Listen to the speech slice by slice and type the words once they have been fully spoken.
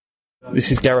This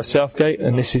is Gareth Southgate,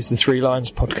 and this is the Three Lions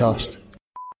podcast.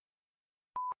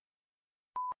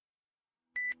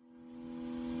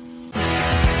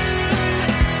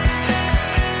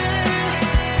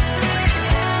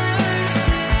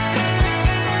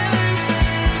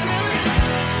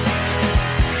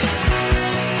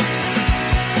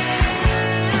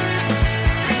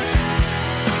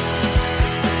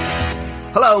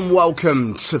 Hello and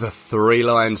welcome to the Three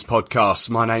Lions podcast.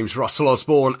 My name's Russell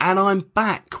Osborne and I'm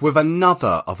back with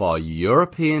another of our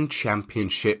European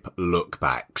Championship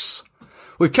lookbacks.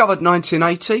 We've covered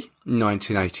 1980,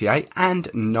 1988 and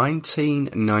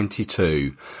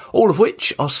 1992, all of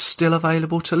which are still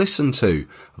available to listen to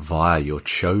via your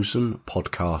chosen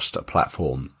podcast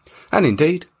platform. And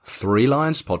indeed,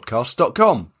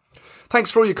 threelionspodcast.com.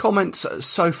 Thanks for all your comments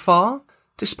so far,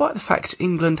 despite the fact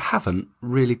England haven't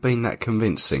really been that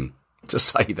convincing, to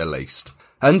say the least.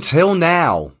 Until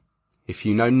now. If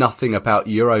you know nothing about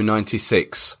Euro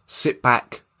 96, sit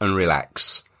back and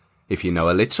relax. If you know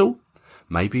a little,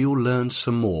 maybe you'll learn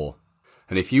some more.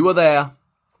 And if you were there,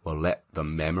 well, let the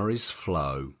memories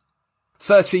flow.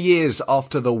 30 years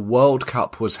after the World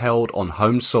Cup was held on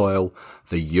home soil,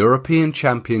 the European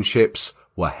Championships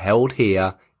were held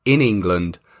here in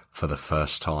England for the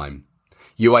first time.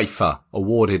 UEFA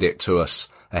awarded it to us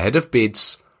ahead of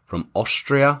bids from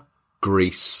Austria,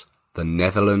 Greece, the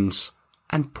Netherlands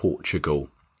and Portugal.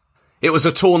 It was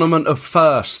a tournament of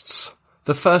firsts.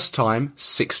 The first time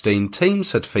 16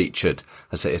 teams had featured,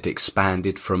 as it had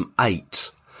expanded from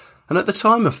 8. And at the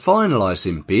time of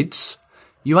finalising bids,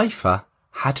 UEFA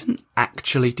hadn't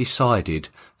actually decided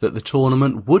that the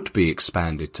tournament would be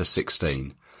expanded to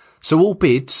 16. So all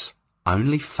bids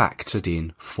only factored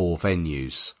in 4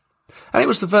 venues. And it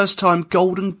was the first time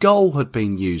golden goal had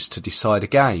been used to decide a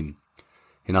game.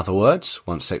 In other words,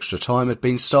 once extra time had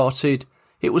been started,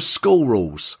 it was school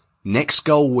rules, next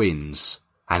goal wins,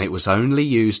 and it was only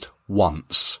used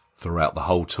once throughout the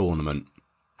whole tournament.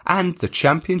 And the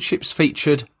championships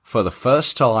featured, for the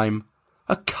first time,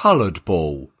 a coloured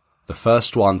ball, the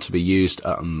first one to be used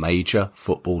at a major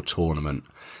football tournament,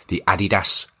 the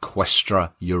Adidas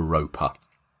Questra Europa.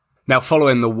 Now,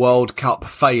 following the World Cup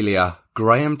failure,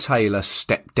 Graham Taylor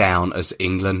stepped down as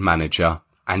England manager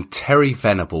and Terry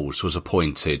Venables was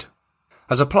appointed.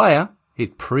 As a player,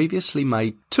 he'd previously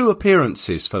made 2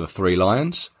 appearances for the Three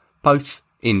Lions, both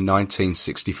in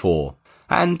 1964,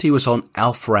 and he was on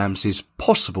Alf Ramsey's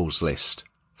possibles list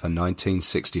for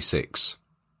 1966.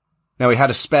 Now, he had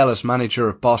a spell as manager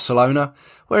of Barcelona,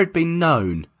 where he'd been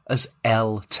known as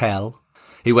El Tel.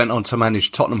 He went on to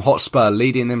manage Tottenham Hotspur,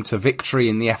 leading them to victory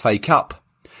in the FA Cup.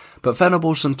 But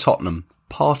Venables and Tottenham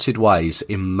parted ways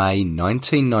in May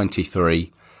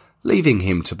 1993, leaving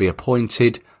him to be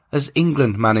appointed as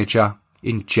England manager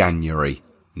in January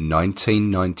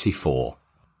 1994.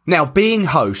 Now, being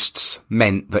hosts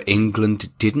meant that England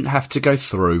didn't have to go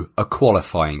through a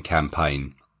qualifying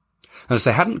campaign. And as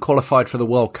they hadn't qualified for the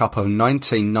World Cup of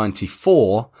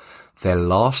 1994, their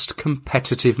last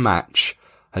competitive match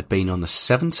had been on the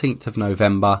 17th of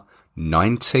November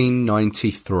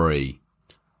 1993.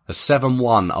 A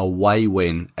 7-1 away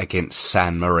win against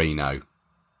San Marino.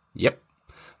 Yep,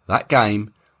 that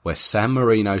game where San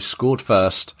Marino scored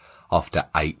first after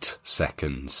 8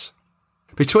 seconds.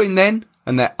 Between then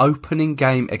and their opening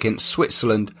game against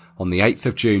Switzerland on the 8th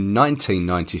of June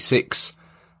 1996,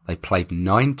 they played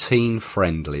 19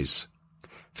 friendlies.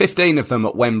 15 of them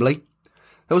at Wembley.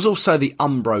 There was also the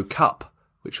Umbro Cup,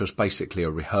 which was basically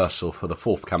a rehearsal for the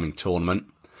forthcoming tournament.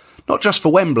 Not just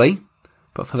for Wembley,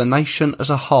 but for the nation as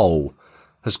a whole,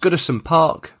 as Goodison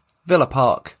Park, Villa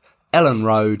Park, Ellen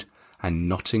Road and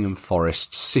Nottingham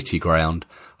Forest City Ground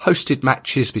hosted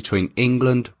matches between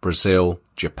England, Brazil,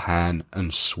 Japan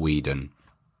and Sweden.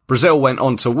 Brazil went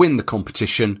on to win the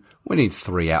competition, winning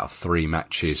 3 out of 3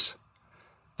 matches.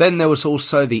 Then there was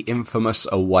also the infamous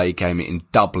away game in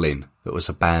Dublin that was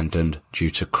abandoned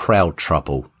due to crowd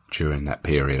trouble during that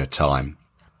period of time.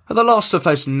 At the last of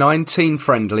those 19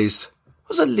 friendlies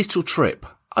was a little trip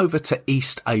over to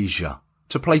East Asia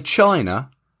to play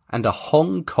China and a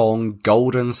Hong Kong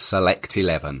Golden Select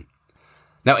 11.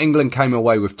 Now, England came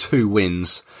away with 2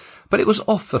 wins, but it was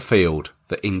off the field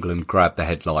that England grabbed the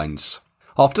headlines.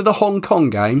 After the Hong Kong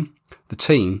game, the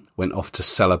team went off to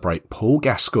celebrate Paul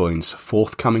Gascoigne's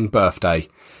forthcoming birthday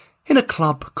in a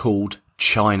club called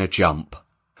China Jump.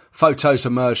 Photos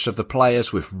emerged of the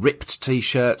players with ripped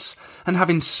t-shirts and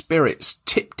having spirits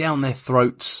tipped down their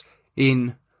throats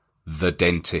in the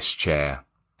dentist chair.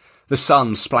 The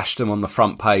Sun splashed them on the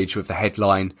front page with the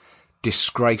headline,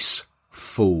 "Disgrace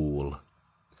Fool."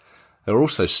 There are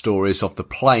also stories of the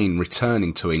plane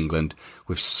returning to England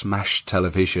with smashed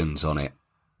televisions on it.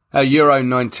 Our Euro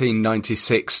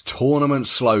 1996 tournament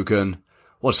slogan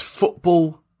was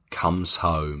 "Football Comes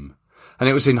Home," and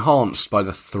it was enhanced by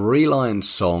the Three Lions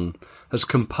song as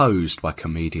composed by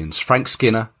comedians Frank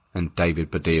Skinner and David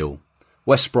Baddiel,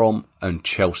 West Brom and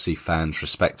Chelsea fans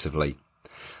respectively.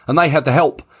 And they had the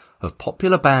help of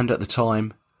popular band at the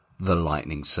time, the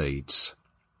Lightning Seeds.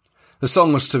 The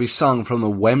song was to be sung from the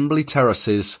Wembley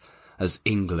terraces as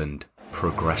England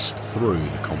progressed through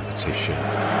the competition.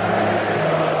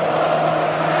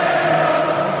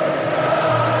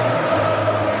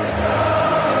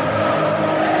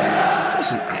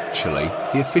 Actually,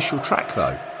 the official track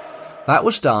though. That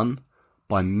was done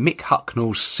by Mick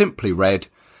Hucknall's Simply Red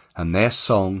and their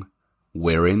song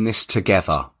We're In This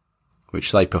Together,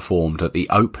 which they performed at the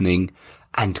opening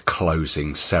and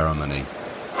closing ceremony.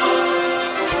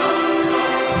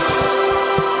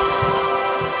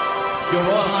 Your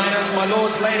Royal Highness, my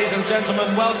lords, ladies and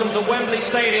gentlemen, welcome to Wembley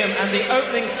Stadium and the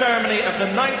opening ceremony of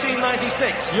the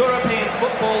 1996 European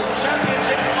Football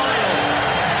Championship Finals.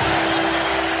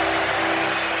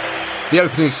 The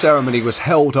opening ceremony was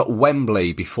held at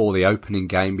Wembley before the opening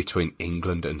game between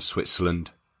England and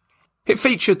Switzerland. It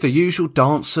featured the usual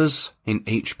dancers in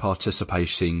each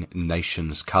participating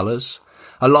nation's colours,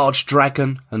 a large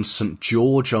dragon and St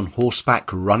George on horseback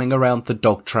running around the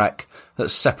dog track that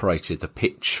separated the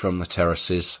pitch from the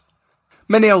terraces.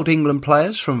 Many Old England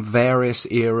players from various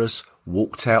eras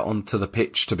walked out onto the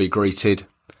pitch to be greeted.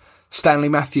 Stanley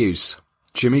Matthews,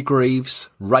 Jimmy Greaves,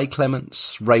 Ray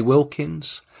Clements, Ray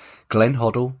Wilkins, Glenn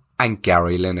Hoddle and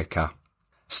Gary Lineker.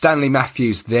 Stanley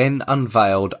Matthews then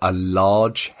unveiled a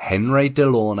large Henry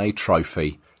Delaunay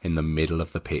trophy in the middle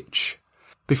of the pitch,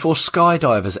 before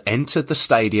skydivers entered the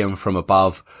stadium from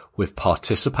above with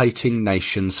participating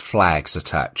nations' flags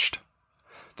attached.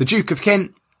 The Duke of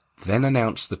Kent then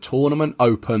announced the tournament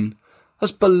open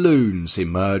as balloons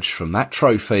emerged from that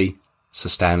trophy Sir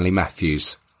Stanley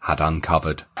Matthews had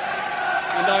uncovered.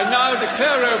 And I now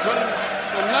declare open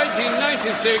the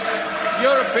 1996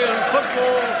 European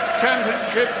Football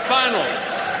Championship Final.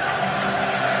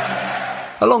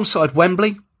 Alongside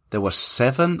Wembley, there were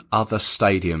 7 other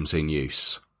stadiums in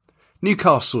use.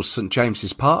 Newcastle's St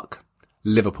James's Park,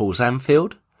 Liverpool's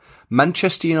Anfield,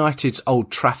 Manchester United's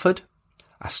Old Trafford,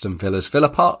 Aston Villa's Villa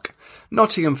Park,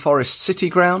 Nottingham Forest City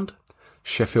Ground,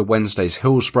 Sheffield Wednesday's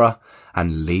Hillsborough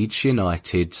and Leeds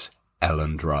United's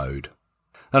Elland Road.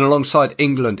 And alongside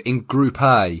England in Group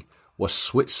A were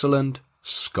Switzerland,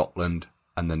 Scotland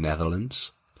and the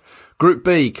Netherlands. Group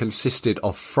B consisted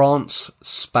of France,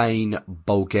 Spain,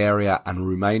 Bulgaria and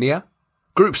Romania.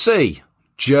 Group C,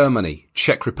 Germany,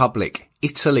 Czech Republic,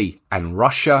 Italy and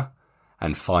Russia.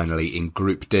 And finally in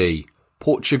Group D,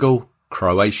 Portugal,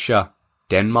 Croatia,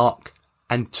 Denmark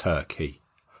and Turkey.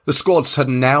 The squads had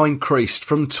now increased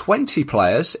from 20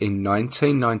 players in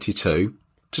 1992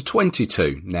 to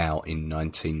 22 now in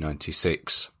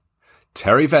 1996.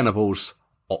 Terry Venables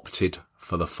opted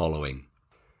for the following.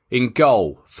 In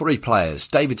goal, 3 players,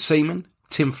 David Seaman,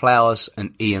 Tim Flowers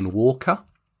and Ian Walker.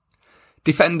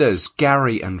 Defenders,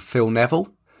 Gary and Phil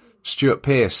Neville, Stuart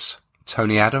Pearce,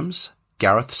 Tony Adams,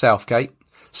 Gareth Southgate,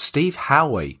 Steve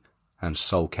Howie and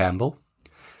Sol Campbell.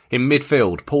 In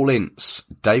midfield, Paul Ince,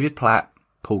 David Platt,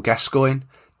 Paul Gascoigne,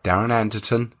 Darren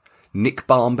Anderton, Nick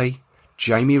Barmby,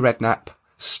 Jamie Redknapp,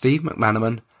 Steve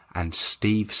McManaman and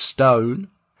Steve Stone.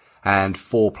 And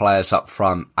 4 players up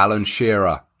front, Alan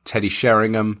Shearer, Teddy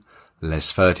Sheringham,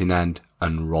 Les Ferdinand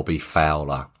and Robbie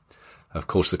Fowler. Of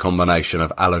course, the combination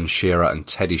of Alan Shearer and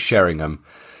Teddy Sheringham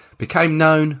became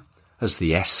known as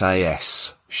the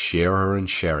SAS, Shearer and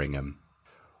Sheringham.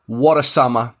 What a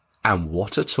summer and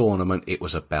what a tournament it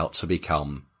was about to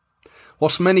become.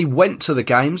 Whilst many went to the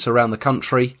games around the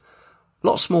country,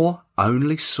 lots more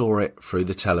only saw it through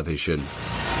the television.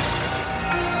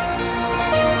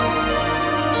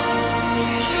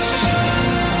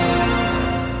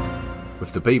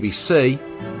 With the BBC,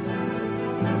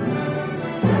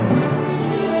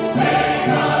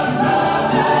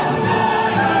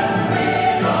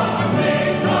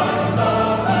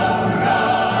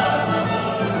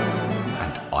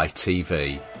 and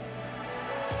ITV.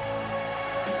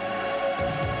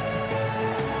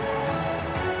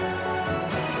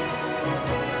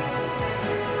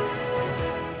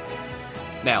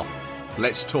 Now,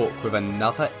 let's talk with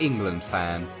another England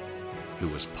fan who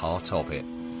was part of it.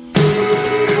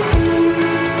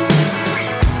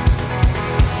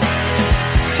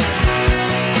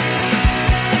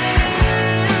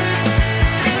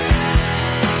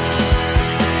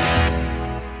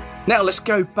 Now let's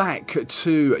go back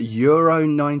to Euro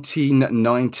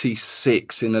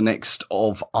 1996 in the next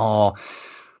of our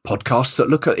podcasts that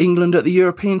look at England at the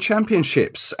European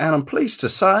Championships. And I'm pleased to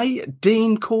say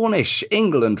Dean Cornish,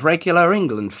 England regular,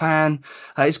 England fan,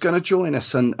 is going to join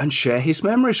us and share his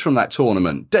memories from that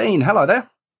tournament. Dean, hello there.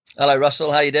 Hello,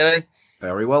 Russell. How you doing?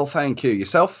 Very well, thank you.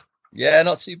 Yourself? Yeah,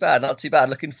 not too bad. Not too bad.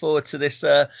 Looking forward to this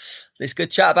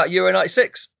good chat about Euro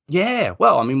 96. Yeah,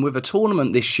 well, I mean, with a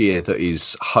tournament this year that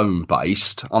is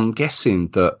home-based, I'm guessing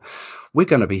that we're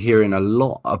going to be hearing a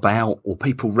lot about, or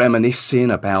people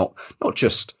reminiscing about, not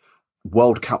just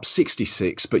World Cup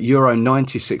 66, but Euro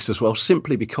 96 as well,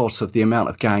 simply because of the amount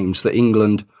of games that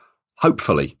England,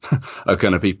 hopefully, are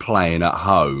going to be playing at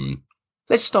home.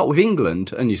 Let's start with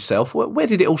England and yourself. Where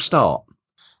did it all start?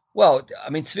 Well, I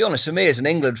mean, to be honest, for me as an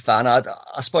England fan, I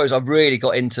suppose I really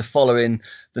got into following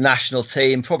the national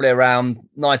team probably around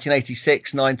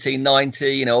 1986,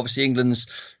 1990. You know, obviously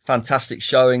England's fantastic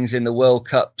showings in the World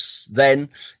Cups then.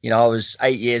 You know, I was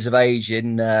 8 years of age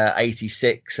in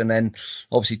 86 and then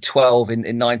obviously 12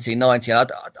 in 1990.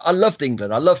 I loved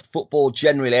England. I loved football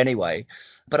generally anyway.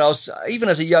 But I was, even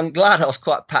as a young lad, I was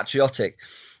quite patriotic.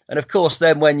 And of course,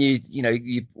 then when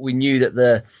we knew that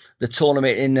the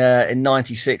tournament in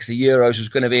 '96, the Euros, was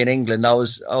going to be in England, I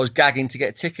was gagging to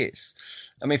get tickets.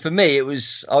 I mean, for me, it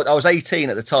was I was 18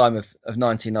 at the time of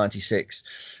 1996.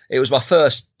 It was my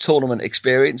first tournament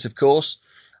experience. Of course,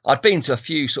 I'd been to a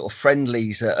few sort of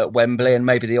friendlies at Wembley and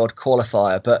maybe the odd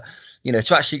qualifier, but you know,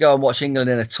 to actually go and watch England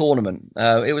in a tournament,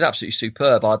 it was absolutely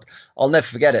superb. I'll never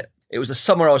forget it. It was the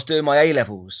summer I was doing my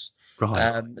A-levels.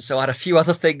 Right. So I had a few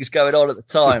other things going on at the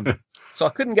time, so I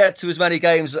couldn't get to as many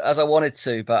games as I wanted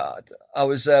to. But I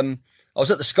was at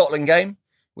the Scotland game,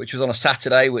 which was on a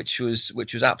Saturday, which was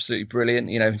absolutely brilliant.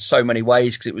 You know, in so many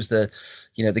ways, because it was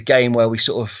the game where we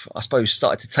sort of, I suppose,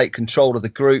 started to take control of the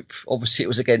group. Obviously, it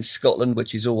was against Scotland,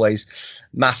 which is always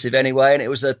massive anyway, and it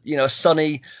was a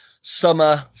sunny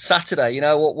summer Saturday. You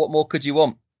know, what more could you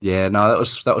want? Yeah, no,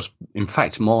 that was in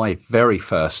fact my very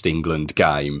first England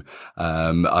game,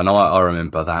 and I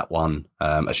remember that one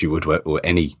as you would with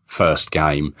any first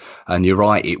game. And you're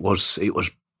right, it was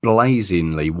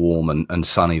blazingly warm and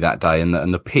sunny that day, and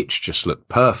the pitch just looked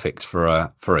perfect for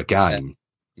a game.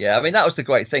 Yeah, I mean that was the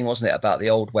great thing, wasn't it, about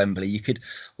the old Wembley? You could,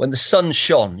 when the sun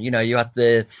shone, you know, you had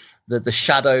the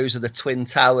shadows of the Twin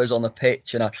Towers on the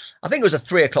pitch, and I think it was a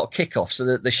 3:00 kickoff,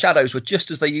 so the shadows were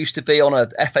just as they used to be on a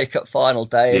FA Cup final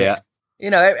day. Yeah, you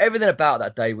know, everything about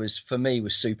that day was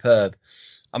superb.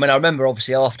 I mean, I remember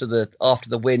obviously after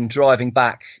the win, driving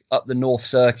back up the North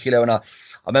Circular, and I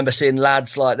remember seeing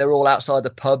lads like they're all outside the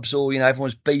pubs, all, you know,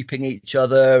 everyone's beeping each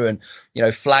other, and you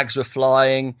know, flags were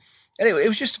flying, and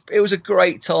it was a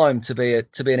great time to be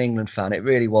an England fan. It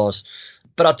really was.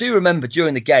 But I do remember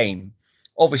during the game,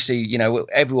 obviously, you know,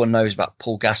 everyone knows about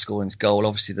Paul Gascoigne's goal,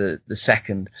 obviously the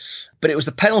second, but it was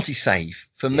the penalty save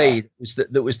for me.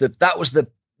 That was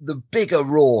the bigger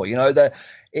roar. You know,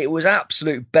 it was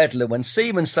absolute bedlam when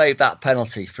Seaman saved that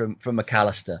penalty from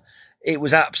McAllister. It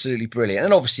was absolutely brilliant.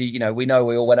 And obviously, you know, we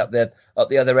all went up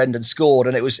the other end and scored,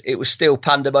 and it was still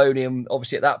pandemonium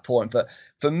obviously at that point. But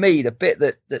for me, the bit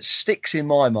that sticks in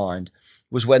my mind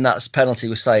was when that penalty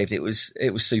was saved. It was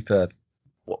superb.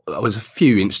 There was a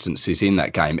few instances in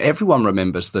that game. Everyone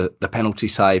remembers the penalty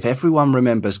save. Everyone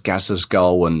remembers Gazza's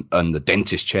goal and the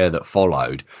dentist chair that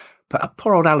followed. But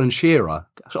poor old Alan Shearer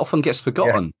often gets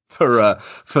forgotten for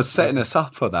setting us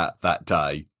up for that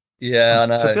day. Yeah, I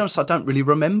know. To be honest, I don't really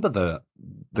remember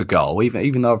the goal,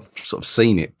 even though I've sort of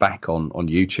seen it back on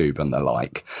YouTube and the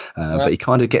like. But he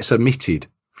kind of gets omitted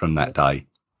from that day.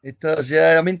 It does,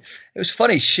 yeah. I mean, it was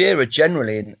funny. Shearer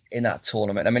generally in that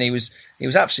tournament, I mean, he was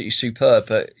absolutely superb.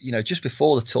 But you know, just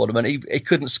before the tournament, he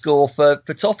couldn't score for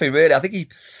Toffee. Really, I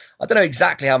think I don't know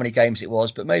exactly how many games it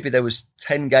was, but maybe there was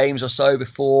 10 games or so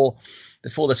before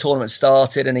the tournament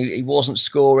started, and he wasn't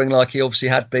scoring like he obviously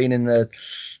had been in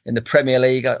the Premier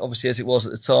League, obviously, as it was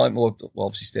at the time, or well,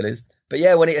 obviously still is. But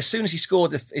yeah, as soon as he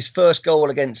scored his first goal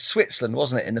against Switzerland,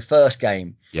 wasn't it, in the first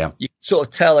game? Yeah, you could sort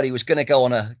of tell that he was going to go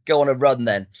on a run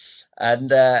then, and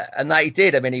that he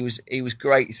did. I mean, he was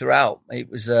great throughout. He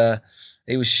was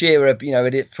Shearer, you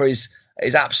know, for his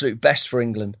absolute best for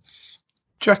England.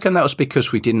 Do you reckon that was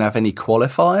because we didn't have any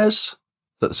qualifiers,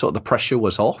 that sort of the pressure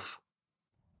was off?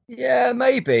 Yeah,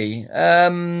 maybe.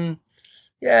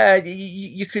 Yeah,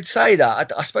 you could say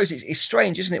that. I suppose it's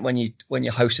strange, isn't it, when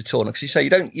you host a tournament? Because you say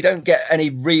you don't get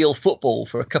any real football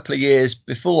for a couple of years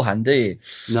beforehand, do you?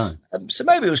 No. So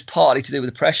maybe it was partly to do with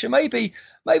the pressure. Maybe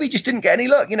you just didn't get any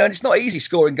luck. You know, and it's not easy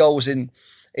scoring goals in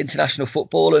international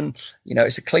football, and you know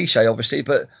it's a cliche, obviously,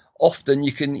 but often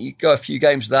you go a few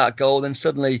games without a goal, then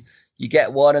suddenly you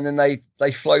get one, and then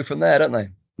they flow from there, don't they?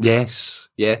 Yes,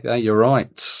 yeah, you're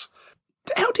right.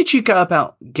 How did you go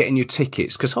about getting your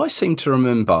tickets? Because I seem to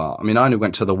remember, I mean, I only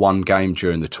went to the one game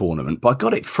during the tournament, but I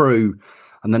got it through,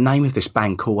 and the name of this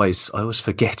bank I always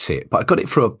forget it, but I got it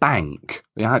through a bank.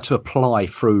 I had to apply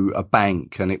through a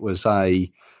bank, and it was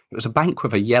a bank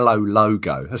with a yellow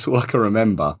logo. That's all I can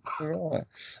remember. Right.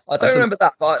 I don't remember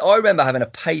that, but I remember having a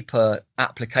paper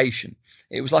application.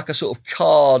 It was like a sort of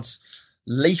card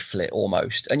leaflet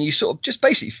almost, and you sort of just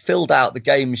basically filled out the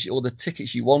games or the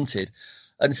tickets you wanted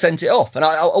and sent it off. And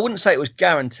I wouldn't say it was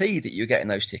guaranteed that you were getting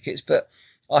those tickets, but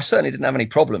I certainly didn't have any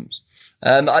problems.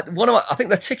 I think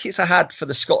the tickets I had for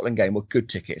the Scotland game were good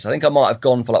tickets. I think I might have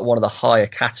gone for like one of the higher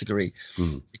category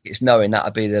tickets, knowing that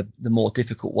would be the more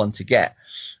difficult one to get.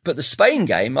 But the Spain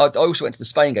game, I also went to the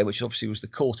Spain game, which obviously was the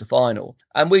quarterfinal,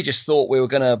 and we just thought we were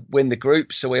going to win the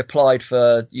group, so we applied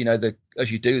for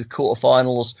as you do, the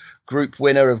quarterfinals group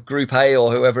winner of Group A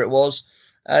or whoever it was,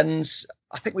 and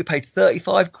I think we paid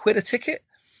 £35 a ticket.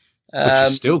 Which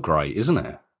is still great, isn't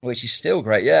it? Which is still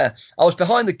great, yeah. I was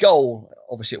behind the goal,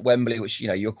 obviously at Wembley, which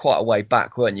you were quite a way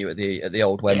back, weren't you, at the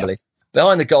old Wembley? Yeah.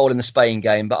 Behind the goal in the Spain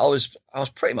game, but I was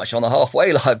pretty much on the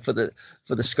halfway line for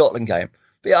the Scotland game.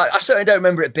 But yeah, I certainly don't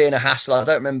remember it being a hassle. I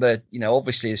don't remember,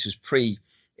 obviously this was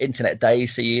pre-internet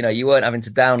days, so you weren't having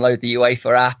to download the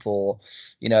UEFA app, or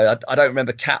I don't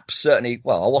remember CAP certainly.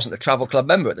 Well, I wasn't a travel club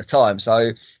member at the time,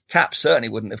 so CAP certainly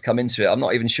wouldn't have come into it. I'm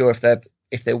not even sure if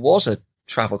there was a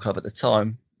travel club at the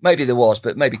time. Maybe there was,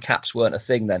 but maybe caps weren't a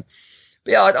thing then.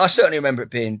 But yeah, I certainly remember it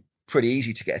being pretty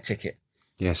easy to get a ticket.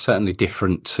 Yeah, certainly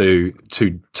different to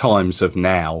times of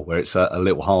now, where it's a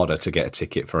little harder to get a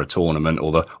ticket for a tournament,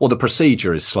 or the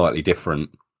procedure is slightly different.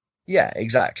 Yeah,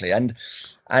 exactly.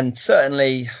 And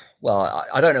certainly, well,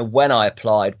 I don't know when I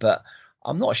applied, but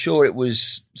I'm not sure it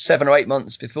was 7 or 8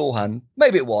 months beforehand.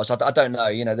 Maybe it was. I don't know.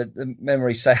 The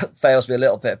memory fails me a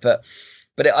little bit, but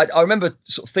I remember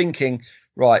sort of thinking,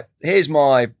 right, here's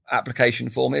my application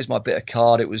form, here's my bit of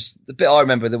card. It was the bit I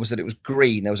remember was that it was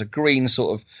green. There was a green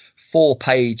sort of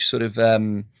 4-page sort of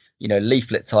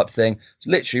leaflet type thing.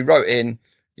 So literally wrote in,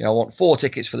 I want 4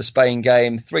 tickets for the Spain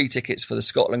game, 3 tickets for the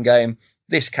Scotland game,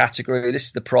 this category, this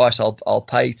is the price I'll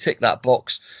pay. Tick that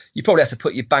box. You probably have to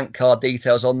put your bank card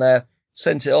details on there,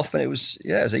 sent it off, and it was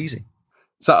easy.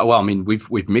 So, well, I mean,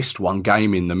 we've missed one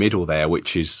game in the middle there,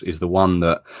 which is the one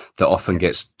that often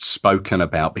gets spoken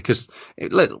about, because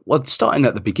starting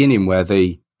at the beginning where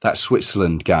that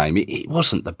Switzerland game, it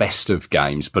wasn't the best of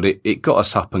games, but it got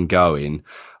us up and going.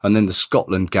 And then the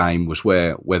Scotland game was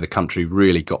where the country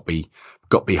really got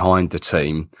behind the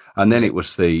team. And then it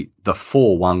was the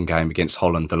 4-1 game against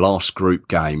Holland, the last group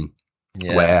game,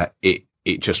 where it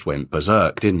just went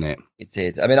berserk, didn't it? It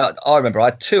did. I mean, I remember I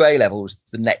had 2 A-levels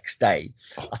the next day.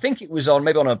 I think it was on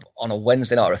a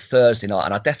Wednesday night or a Thursday night,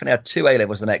 and I definitely had 2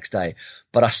 A-levels the next day.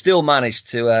 But I still managed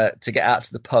to get out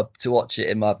to the pub to watch it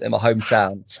in my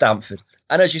hometown, Stamford.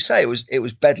 And as you say, it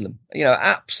was bedlam.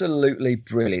 Absolutely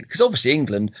brilliant. Because obviously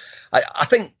England, I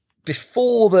think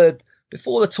before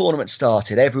the tournament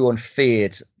started, everyone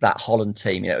feared that Holland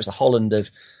team. It was the Holland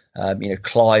of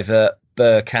Kluivert,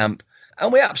 Bergkamp.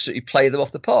 And we absolutely played them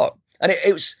off the park. And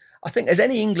it was, I think, as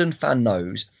any England fan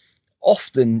knows,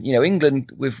 often,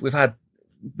 England, we've had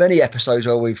many episodes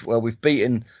where we've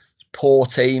beaten poor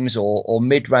teams or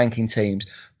mid-ranking teams,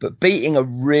 but beating a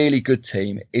really good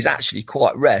team is actually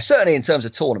quite rare. Certainly in terms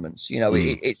of tournaments,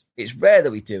 it's rare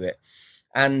that we do it.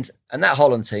 And that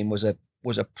Holland team was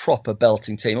a proper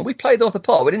belting team, and we played them off the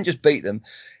park. We didn't just beat them.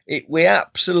 We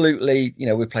absolutely,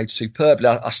 we played superbly.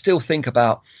 I still think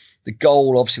about the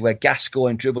goal, obviously, where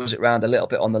Gascoigne dribbles it around a little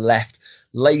bit on the left,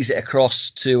 lays it across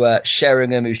to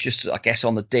Sheringham, who's just, I guess,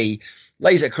 on the D,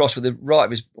 lays it across with the right of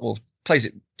his, or plays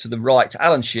it to the right to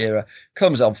Alan Shearer,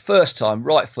 comes on first time,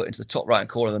 right foot into the top right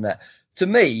corner of the net. To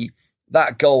me,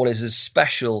 that goal is as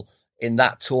special in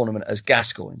that tournament as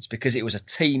Gascoigne's, because it was a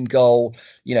team goal.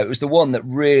 It was the one that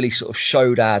really sort of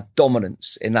showed our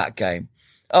dominance in that game.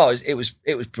 Oh, it was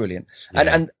brilliant. Yeah.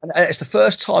 And it's the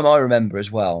first time I remember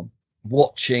as well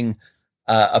watching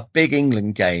a big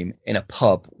England game in a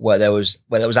pub where there was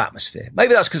atmosphere.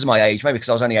 Maybe that's because of my age. Maybe because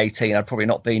I was only 18. I'd probably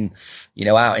not been,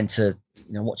 out into,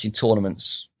 watching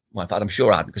tournaments. Well, in fact, I'm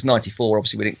sure I had, because 94,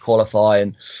 obviously we didn't qualify.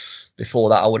 And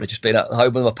before that, I would have just been at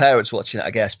home with my parents watching it,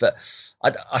 I guess. But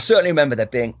I certainly remember there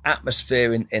being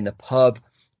atmosphere in the pub.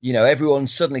 Everyone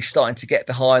suddenly starting to get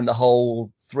behind the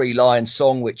whole Three Lions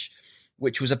song, which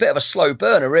was a bit of a slow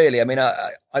burner, really. I mean,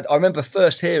 I remember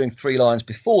first hearing Three Lions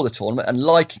before the tournament and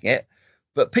liking it,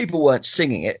 but people weren't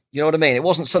singing it. You know what I mean? It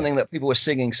wasn't something that people were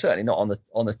singing, certainly not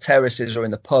on the terraces or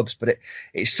in the pubs, but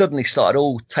it suddenly started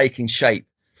all taking shape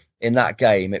in that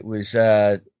game. It was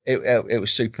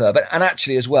superb. And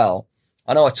actually as well,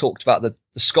 I know I talked about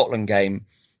the Scotland game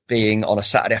being on a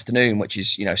Saturday afternoon, which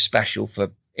is, special for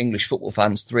English football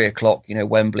fans, 3:00,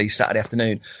 Wembley, Saturday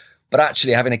afternoon. But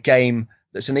actually having a game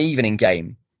that's an evening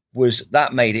game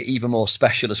that made it even more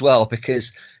special as well,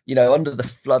 because, under the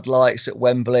floodlights at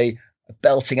Wembley, a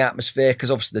belting atmosphere,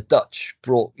 because obviously the Dutch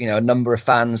brought, a number of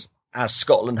fans, as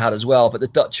Scotland had as well, but the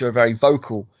Dutch are a very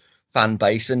vocal fan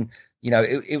base. And,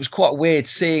 it was quite weird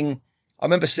I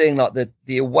remember seeing like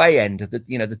the away end of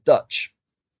the Dutch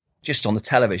just on the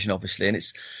television, obviously. And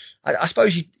I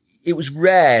suppose it was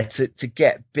rare to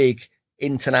get big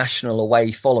international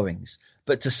away followings,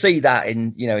 but to see that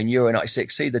in Euro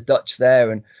 96, see the Dutch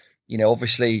there, and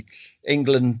obviously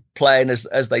England playing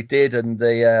as they did, and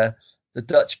the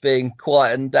Dutch being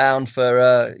quietened down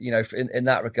for in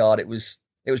that regard, it was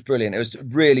brilliant. It was a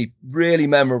really, really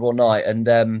memorable night. And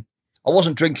I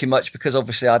wasn't drinking much because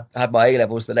obviously I had my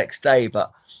A-levels the next day,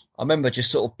 but I remember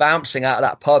just sort of bouncing out of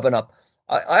that pub, and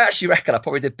I actually reckon I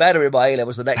probably did better in my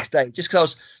A-levels the next day, just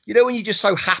because I was, when you're just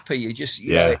so happy, you just,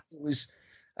 it was,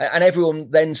 and everyone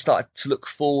then started to look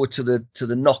forward to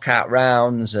the knockout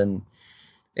rounds, and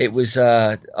it was,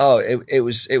 it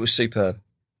was superb.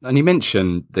 And you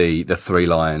mentioned the Three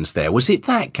Lions there. Was it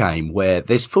that game where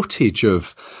there's footage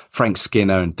of Frank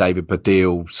Skinner and David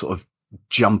Baddiel sort of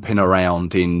jumping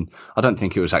around in, I don't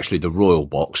think it was actually the Royal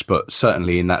Box, but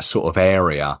certainly in that sort of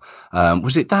area.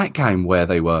 Was it that game where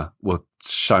they were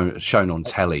shown on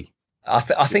telly? I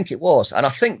think it was. And I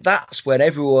think that's when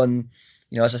everyone,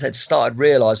 as I said, started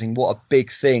realising what a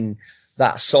big thing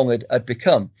that song had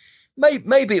become.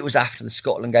 Maybe it was after the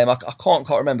Scotland game. I can't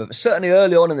quite remember, but certainly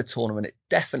early on in the tournament, it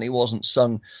definitely wasn't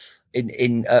sung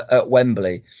at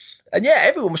Wembley. And yeah,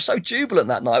 everyone was so jubilant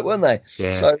that night, weren't they?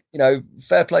 Yeah. So,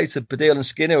 fair play to Baddiel and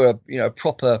Skinner, who are,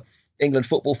 proper England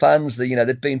football fans.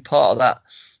 They'd been part of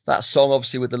that song,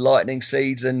 obviously, with the lightning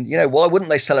seeds. And, why wouldn't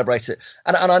they celebrate it?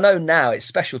 And I know now it's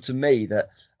special to me that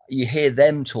you hear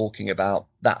them talking about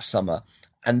that summer,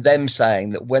 and them saying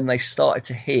that when they started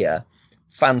to hear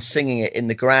fans singing it in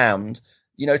the ground,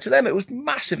 to them it was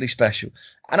massively special.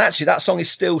 And actually that song is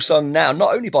still sung now,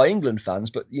 not only by England fans,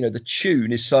 but, the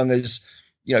tune is sung as,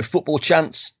 football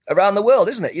chants around the world,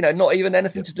 isn't it? Not even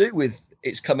anything to do with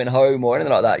It's Coming Home or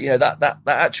anything like that. That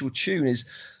actual tune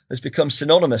has become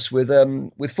synonymous with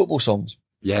football songs.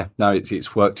 Yeah, no,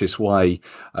 it's worked its way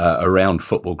around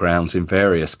football grounds in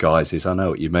various guises. I know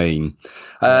what you mean.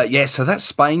 So that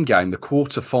Spain game, the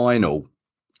quarter-final,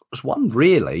 was won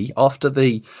really after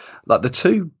the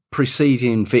two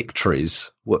preceding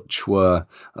victories, which were,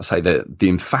 I say, the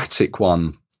emphatic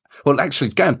one. Well,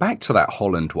 actually, going back to that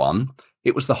Holland one,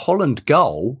 it was the Holland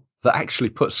goal that actually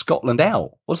put Scotland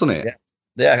out, wasn't it?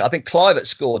 Yeah, I think Kluivert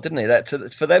scored, didn't he?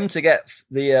 For them to get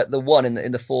the one in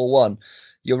the 4-1.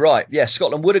 You're right. Yeah,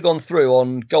 Scotland would have gone through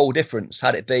on goal difference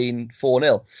had it been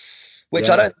 4-0, which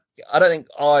I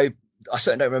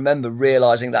certainly don't remember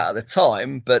realising that at the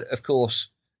time. But of course,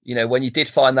 when you did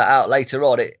find that out later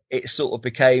on, it sort of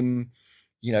became,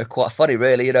 quite funny,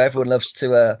 really. Everyone loves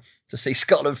to see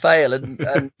Scotland fail, and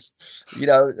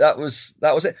that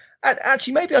was it. And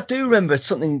actually, maybe I do remember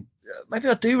something. Maybe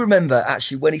I do remember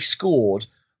actually when he scored.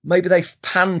 Maybe they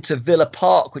panned to Villa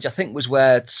Park, which I think was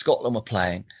where Scotland were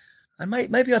playing. And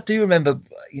maybe I do remember,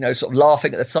 sort of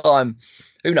laughing at the time.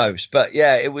 Who knows? But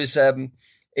yeah, it was.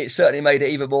 It certainly made it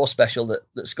even more special that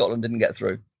Scotland didn't get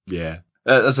through. Yeah.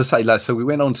 As I say, so we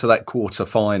went on to that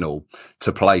quarter-final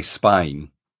to play Spain,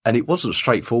 and it wasn't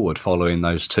straightforward following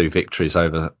those two victories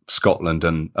over Scotland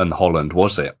and Holland,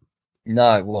 was it?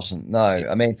 No, it wasn't. No.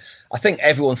 I mean, I think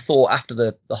everyone thought after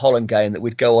the Holland game that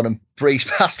we'd go on and breeze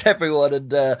past everyone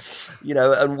and,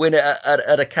 and win it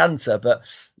at a canter. But,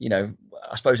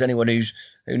 I suppose anyone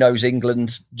who knows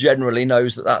England generally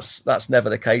knows that's never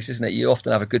the case, isn't it? You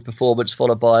often have a good performance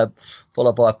followed by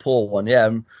a poor one. Yeah.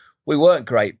 And we weren't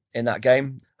great in that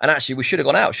game. And actually, we should have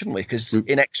gone out, shouldn't we? Because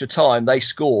in extra time, they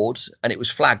scored and it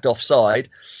was flagged offside.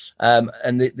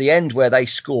 And the end where they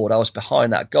scored, I was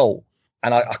behind that goal.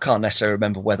 And I can't necessarily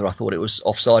remember whether I thought it was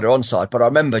offside or onside, but I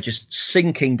remember just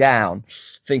sinking down,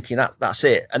 thinking that's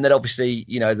it. And then obviously,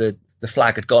 the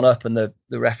flag had gone up and the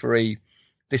referee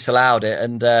disallowed it.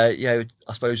 And, I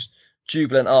suppose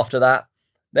jubilant after that.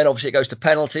 Then obviously it goes to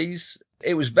penalties.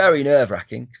 It was very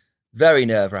nerve-wracking, very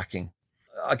nerve-wracking.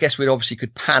 I guess we obviously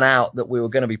could pan out that we were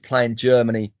going to be playing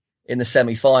Germany in the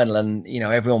semi-final, and,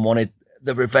 everyone wanted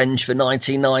the revenge for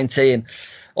 1990, and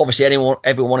obviously everyone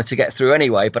wanted to get through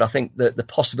anyway. But I think that the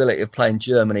possibility of playing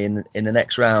Germany in the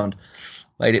next round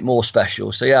made it more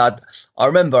special. So yeah, I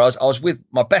remember I was with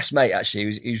my best mate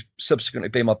actually, who's subsequently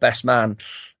been my best man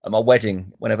at my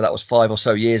wedding, whenever that was 5 or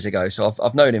so years ago. So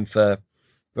I've known him for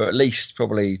for at least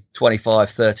probably 25,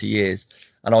 30 years.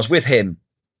 And I was with him,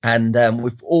 and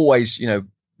we've always,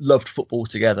 loved football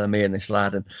together, me and this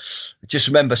lad. And I just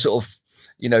remember sort of,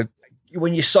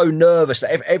 when you're so nervous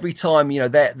that every time,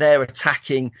 they're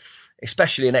attacking,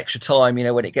 especially in extra time,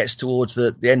 when it gets towards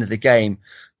the end of the game,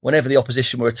 whenever the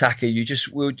opposition were attacking, we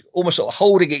were almost sort of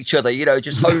holding each other,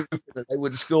 just hoping that they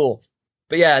wouldn't score.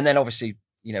 But yeah, and then obviously,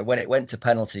 when it went to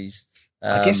penalties.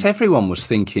 I guess everyone was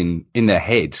thinking in their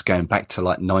heads going back to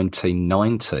like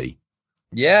 1990.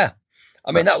 Yeah.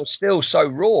 I mean, that was still so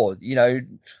raw.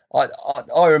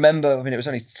 I remember, it was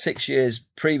only 6 years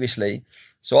previously.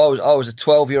 So I was a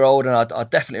 12-year-old, and I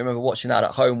definitely remember watching that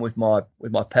at home with my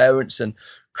parents and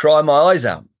crying my eyes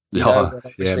out. Yeah,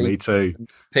 me too.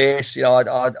 Pearce,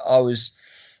 I was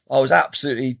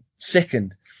absolutely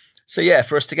sickened. So yeah,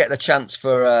 for us to get the chance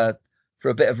for a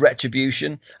bit of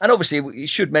retribution, and obviously you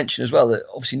should mention as well that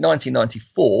obviously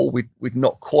 1994 we'd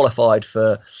not qualified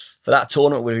for that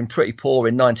tournament. We'd been pretty poor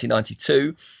in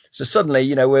 1992. So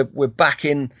suddenly, we're back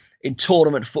in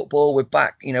tournament football. We're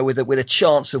back, with a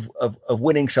chance of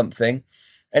winning something,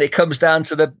 and it comes down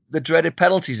to the dreaded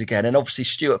penalties again. And obviously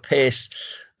Stuart Pearce,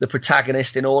 the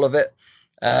protagonist in all of it.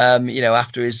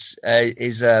 After his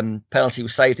penalty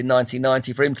was saved in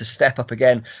 1990, for him to step up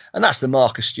again, and that's the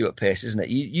mark of Stuart Pearce, isn't it?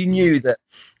 You knew that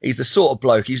he's the sort of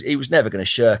bloke. He was never going to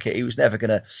shirk it. He was never going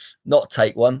to not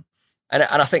take one. And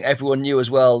I think everyone knew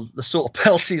as well the sort of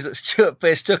penalties that Stuart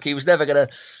Pearce took. He was never going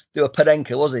to do a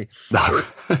Panenka, was he? No.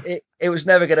 it was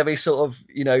never going to be sort of,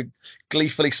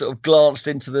 gleefully sort of glanced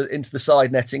into the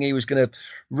side netting. He was going to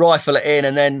rifle it in,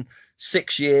 and then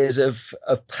 6 years of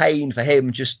pain for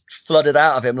him just flooded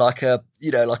out of him like a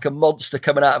monster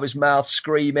coming out of his mouth,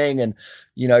 screaming and,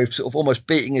 sort of almost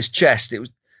beating his chest. It was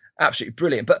absolutely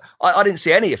brilliant. But I didn't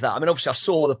see any of that. I mean, obviously I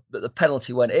saw that the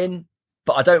penalty went in,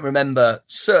 but I don't remember,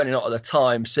 certainly not at the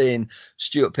time, seeing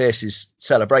Stuart Pearce's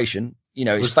celebration.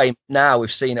 His fame now,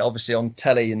 we've seen it obviously on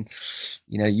telly and,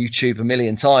 YouTube a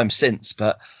million times since,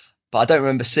 but I don't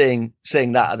remember seeing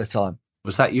that at the time.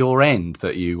 Was that your end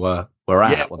that you were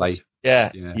at? Yeah,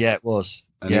 it was.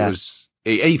 And it was,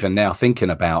 even now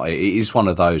thinking about it, it is one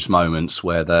of those moments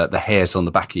where the hairs on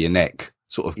the back of your neck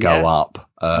sort of go up.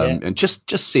 And just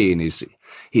seeing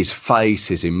his face,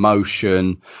 his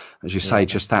emotion, as you say,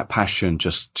 just that passion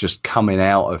just coming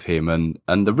out of him,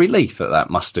 and the relief that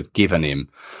must have given him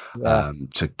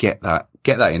to get that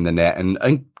in the net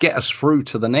and get us through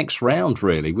to the next round,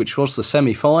 really, which was the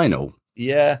semi-final.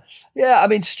 Yeah. I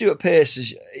mean, Stuart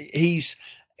Pearce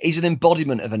he's an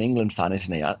embodiment of an England fan,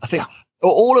 isn't he? I think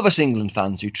all of us England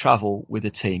fans who travel with a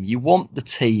team, you want the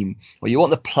team, or you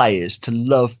want the players to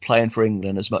love playing for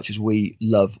England as much as we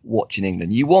love watching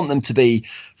England. You want them to be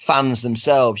fans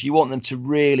themselves. You want them to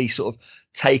really sort of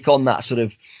take on that sort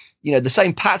of, the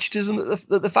same patriotism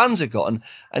that the fans have got.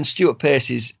 And Stuart Pearce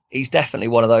he's definitely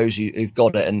one of those who've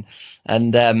got it.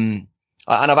 And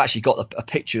I've actually got a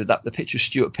picture of that, the picture of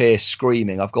Stuart Pearce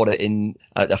screaming. I've got it in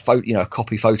a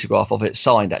copy photograph of it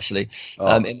signed actually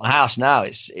in my house now.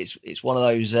 It's one of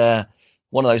those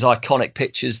iconic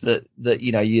pictures that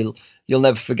you'll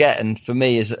never forget. And for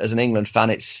me as an England fan,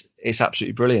 it's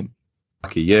absolutely brilliant.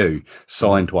 Lucky you,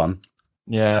 signed one.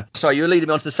 Yeah. Sorry, you were leading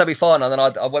me on to the semi-final, and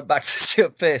then I went back to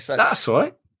Stuart Pearce. So. That's all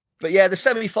right. But yeah, the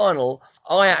semi-final,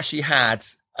 I actually had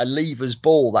a leavers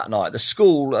ball that night. The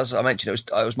school, as I mentioned,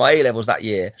 it was my A-levels that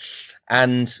year,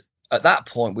 and at that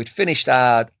point we'd finished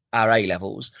our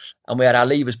A-levels and we had our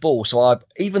leavers ball. So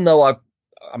even though I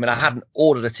hadn't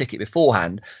ordered a ticket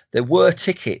beforehand, there were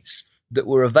tickets that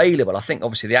were available. I think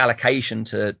obviously the allocation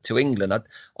to England.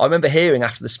 I remember hearing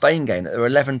after the Spain game that there were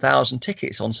 11,000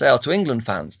 tickets on sale to England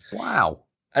fans. Wow!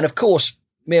 And of course,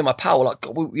 me and my pal were like,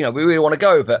 God, we really want to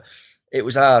go, but it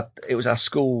was our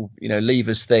school,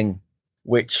 leavers thing,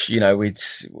 which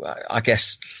I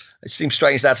guess it seems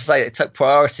strange now to say it took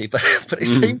priority, but it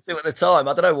seemed to at the time.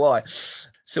 I don't know why.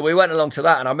 So we went along to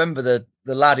that, and I remember the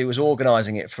lad who was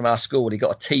organising it from our school. He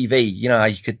got a TV. How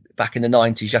you could back in the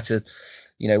 90s, you had to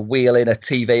wheel in a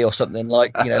TV or something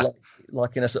like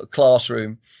like in a sort of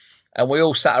classroom, and we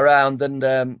all sat around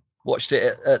and watched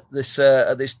it at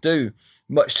this do,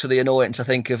 much to the annoyance I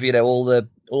think of all the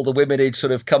women who'd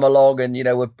sort of come along and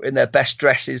were in their best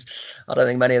dresses. I don't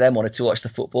think many of them wanted to watch the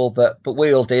football, but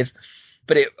we all did.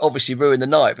 But it obviously ruined the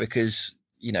night because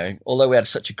although we had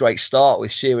such a great start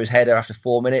with Shearer's header after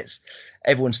 4 minutes,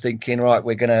 everyone's thinking, right,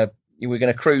 we're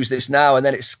gonna cruise this now, and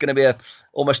then it's going to be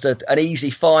almost an easy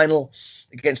final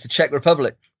against the Czech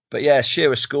Republic. But yeah,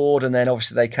 Shearer scored, and then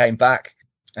obviously they came back.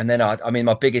 And then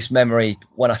my biggest memory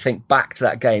when I think back to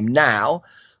that game now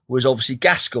was obviously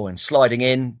Gascoigne sliding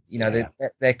in.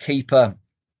 Their keeper,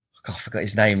 I forgot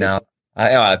his name now.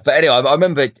 But anyway, I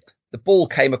remember the ball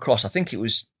came across. I think it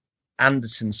was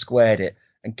Anderton squared it,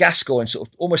 and Gascoigne sort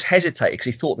of almost hesitated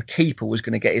because he thought the keeper was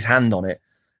going to get his hand on it,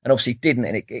 and obviously didn't,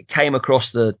 and it came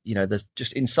across the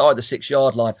just inside the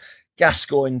 6-yard line.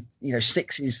 Gascoigne,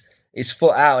 sticks his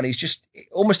foot out, and he's just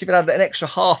almost, if it had an extra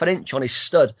half an inch on his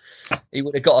stud, he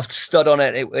would have got a stud on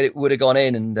it. It would have gone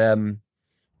in, and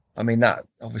I mean that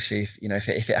obviously,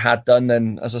 if it had done,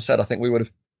 then as I said, I think we would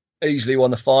have easily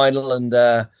won the final, and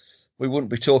we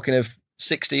wouldn't be talking of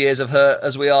 60 years of hurt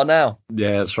as we are now.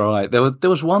 Yeah, that's right. There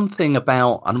was one thing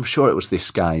about, and I'm sure it was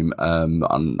this game.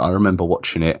 I remember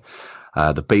watching it,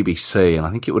 the BBC, and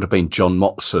I think it would have been John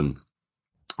Motson.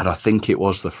 And I think it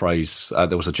was the phrase,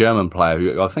 there was a German player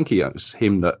who, I think it was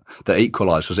him that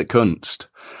equalised. Was it Kunst?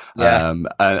 Yeah.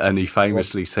 And he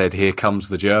famously said, "Here comes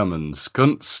the Germans,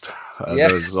 Kunst,"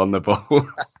 was on the ball.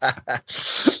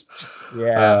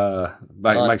 Yeah.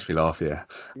 Makes me laugh, yeah.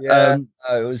 Yeah,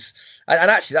 it was. And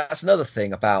actually, that's another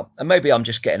thing about, and maybe I'm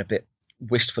just getting a bit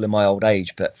wistful in my old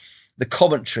age, but the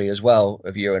commentary as well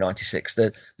of Euro 96,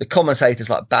 the commentators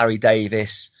like Barry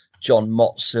Davis, John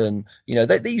Motson,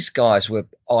 these guys were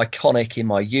iconic in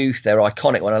my youth. They're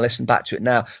iconic when I listen back to it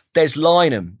now. Des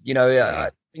Lynam,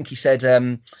 I think he said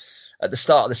at the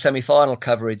start of the semi-final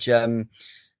coverage, good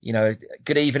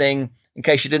evening. In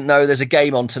case you didn't know, there's a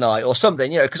game on tonight or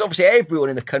something, because obviously everyone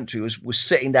in the country was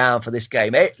sitting down for this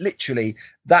game. Literally,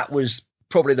 that was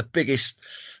probably the biggest,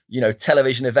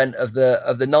 television event of the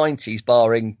 90s,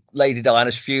 barring Lady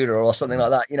Diana's funeral or something like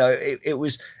that.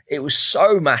 It was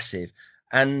so massive.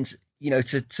 And,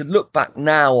 to look back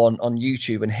now on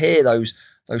YouTube and hear those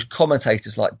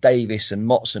commentators like Davis and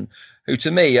Motson, who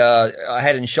to me are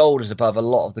head and shoulders above a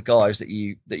lot of the guys that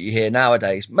you hear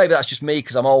nowadays. Maybe that's just me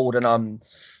because I'm old and I'm,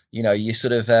 you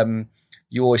sort of,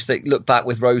 you always look back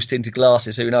with rose tinted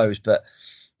glasses, who knows? But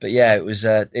yeah, it was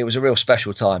a real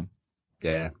special time.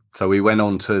 Yeah. So we went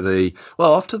on to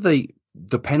after the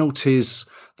penalties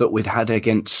that we'd had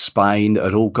against Spain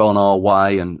had all gone our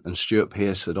way, and Stuart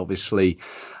Pearce had obviously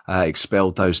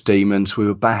expelled those demons. We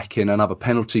were back in another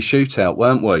penalty shootout,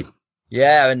 weren't we?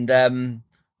 Yeah, and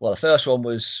the first one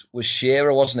was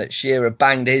Shearer, wasn't it? Shearer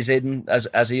banged his in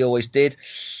as he always did.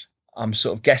 I'm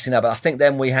sort of guessing that, but I think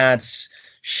then we had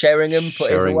Sheringham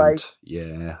put his away.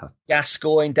 Yeah.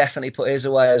 Gascoigne definitely put his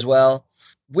away as well.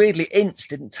 Weirdly, Ince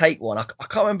didn't take one. I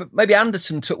can't remember. Maybe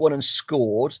Anderton took one and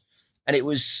scored, and it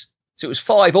was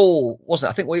 5-5,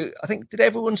 wasn't it? I think did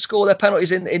everyone score their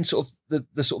penalties in sort of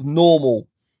the sort of normal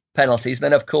penalties? And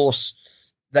then of course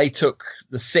they took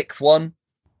the 6th one.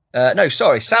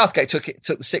 Southgate took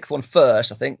the 6th one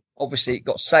first. I think obviously it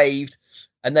got saved,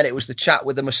 and then it was the chap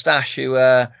with the moustache who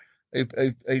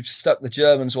stuck the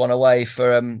Germans one away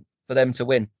for them to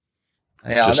win.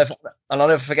 Yeah, I'll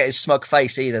never forget his smug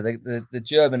face either. The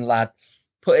German lad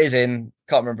put his in,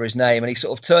 can't remember his name, and he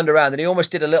sort of turned around and he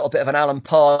almost did a little bit of an Alan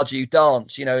Pardew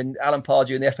dance, in Alan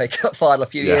Pardew in the FA Cup final a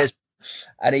few years,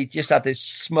 and he just had this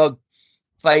smug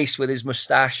face with his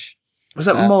moustache. Was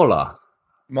that Mola?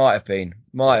 Might have been.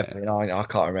 I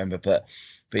can't remember, but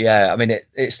yeah, I mean,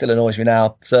 it still annoys me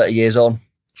now, 30 years on.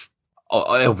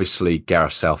 Obviously,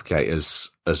 Gareth Southgate as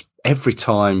every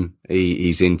time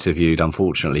he's interviewed,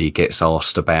 unfortunately, he gets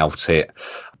asked about it.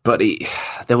 But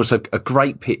there was a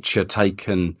great picture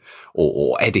taken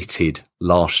or edited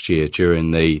last year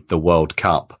during the World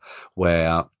Cup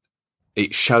where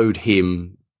it showed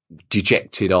him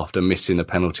dejected after missing the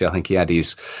penalty. I think he had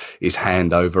his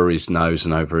hand over his nose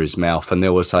and over his mouth, and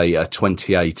there was a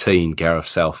 2018 Gareth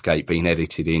Southgate being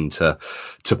edited in to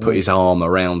put his arm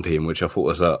around him, which I thought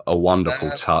was a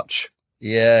wonderful touch.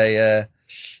 Yeah.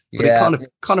 But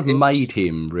it kind of made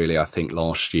him really, I think,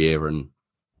 last year and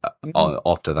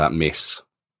after that miss.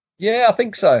 Yeah, I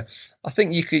think so. I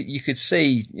think you could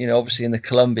see, obviously in the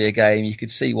Colombia game, you could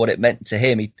see what it meant to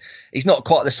him. He's not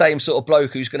quite the same sort of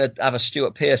bloke who's going to have a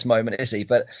Stuart Pearce moment, is he?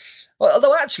 But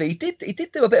although actually he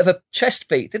did do a bit of a chest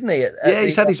beat, didn't he?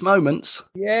 He's had his moments.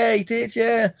 Yeah, he did.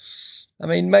 Yeah, I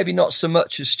mean, maybe not so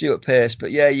much as Stuart Pearce,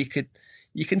 but yeah, you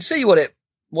can see what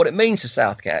it means to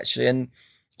Southgate actually. And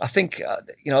I think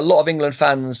a lot of England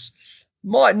fans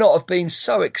might not have been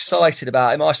so excited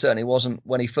about him. I certainly wasn't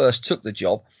when he first took the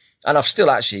job. And I've still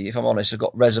actually, if I'm honest, I've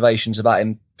got reservations about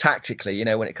him tactically,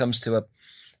 when it comes to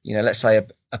let's say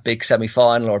a big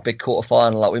semi-final or a big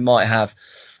quarter-final like we might have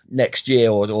next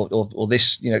year or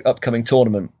this, upcoming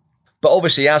tournament. But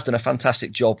obviously he has done a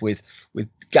fantastic job with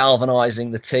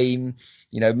galvanising the team,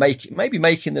 maybe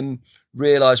making them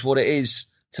realise what it is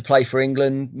to play for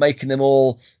England, making them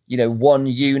all, one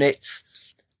unit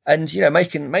and,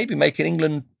 making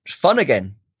England fun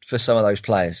again for some of those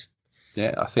players.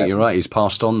 Yeah, I think you're right. He's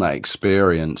passed on that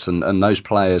experience, and those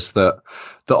players that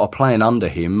are playing under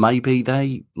him, maybe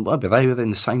they were in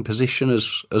the same position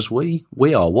as we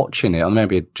are watching it. Or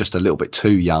maybe just a little bit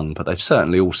too young, but they've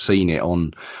certainly all seen it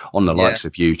on the likes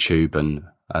of YouTube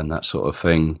and that sort of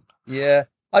thing. Yeah,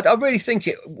 I really think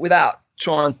it, without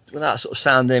sort of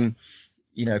sounding,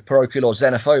 parochial or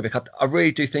xenophobic, I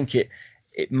really do think it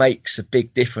makes a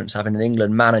big difference having an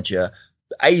England manager,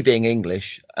 A, being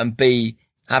English, and B,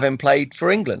 having played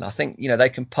for England. I think, they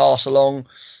can pass along,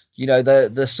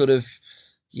 the sort of,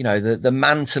 the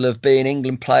mantle of being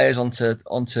England players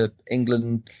onto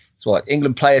England. So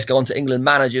England players go on to England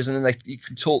managers, and then you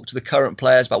can talk to the current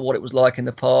players about what it was like in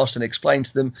the past and explain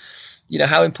to them,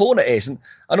 how important it is. And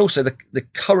also the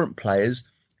current players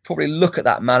probably look at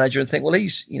that manager and think, well,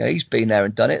 he's been there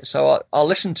and done it, so I'll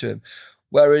listen to him.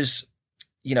 Whereas,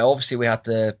 obviously we had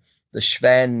the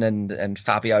Sven and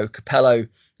Fabio Capello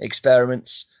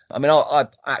experiments. I mean, I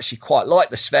actually quite like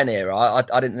the Sven era.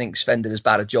 I didn't think Sven did as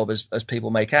bad a job as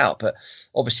people make out, but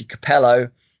obviously Capello,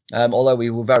 although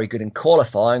we were very good in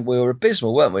qualifying, we were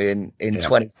abysmal, weren't we, in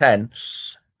 2010?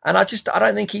 And I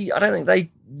don't think they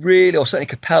really, or certainly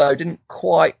Capello, didn't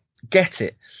quite get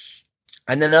it.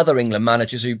 And then other England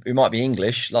managers who might be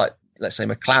English, like let's say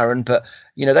McLaren, but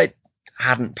they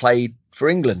hadn't played for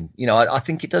England. I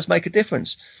think it does make a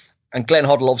difference. And Glenn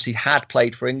Hoddle obviously had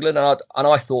played for England, and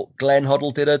I thought Glenn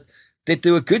Hoddle did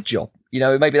do a good job.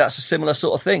 Maybe that's a similar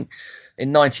sort of thing.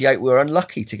 In '98, we were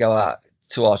unlucky to go out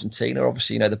to Argentina.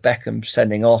 Obviously, the Beckham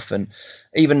sending off, and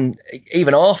even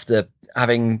after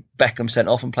having Beckham sent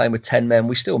off and playing with 10 men,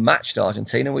 we still matched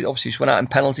Argentina. We obviously just went out in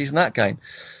penalties in that game.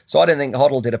 So I didn't think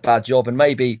Hoddle did a bad job, and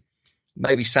maybe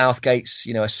Southgate's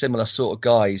a similar sort of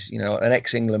guy. He's an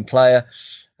ex-England player,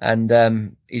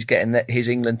 and he's getting his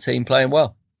England team playing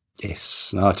well.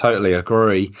 Yes, no, I totally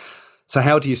agree. So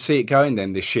how do you see it going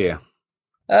then this year?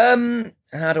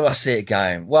 How do I see it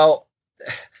going? Well,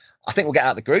 I think we'll get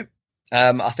out of the group.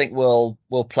 I think we'll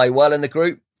play well in the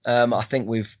group. I think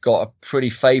we've got a pretty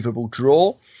favourable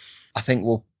draw. I think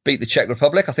we'll beat the Czech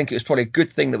Republic. I think it was probably a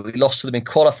good thing that we lost to them in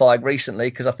qualifying recently,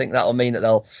 because I think that'll mean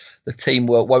that the team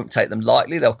won't take them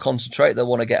lightly. They'll concentrate. They'll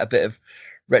want to get a bit of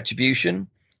retribution.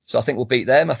 So I think we'll beat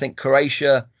them. I think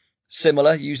Croatia,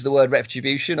 similar, use the word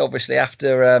retribution. Obviously,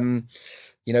 after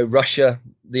Russia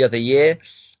the other year,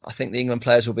 I think the England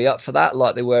players will be up for that,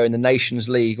 like they were in the Nations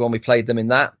League when we played them in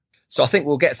that. So I think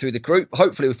we'll get through the group.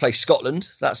 Hopefully, we play Scotland.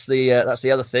 That's the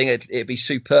other thing. It'd be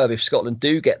superb if Scotland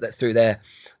do get that through their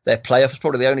playoff. It's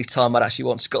probably the only time I'd actually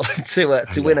want Scotland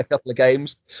to win a couple of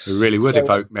games. We really would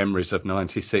evoke memories of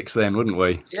 '96 then, wouldn't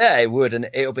we? Yeah, it would, and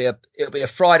it'll be a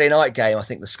Friday night game. I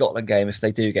think the Scotland game, if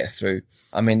they do get through.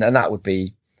 I mean, and that would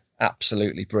be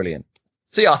absolutely brilliant.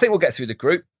 So yeah, I think we'll get through the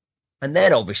group, and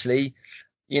then obviously,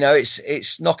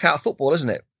 it's knockout football, isn't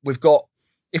it? We've got,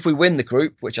 if we win the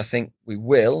group, which I think we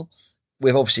will,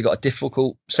 we've obviously got a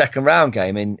difficult second round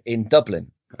game in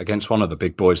Dublin against one of the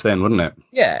big boys. Then, wouldn't it?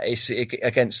 Yeah, it's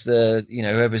against the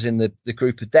whoever's in the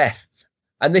group of death.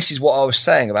 And this is what I was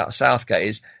saying about Southgate: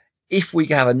 is if we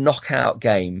have a knockout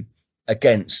game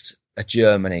against a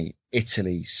Germany,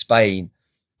 Italy, Spain,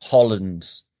 Holland,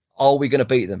 are we going to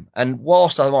beat them? And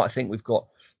whilst I might think we've got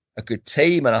a good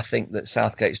team, and I think that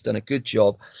Southgate's done a good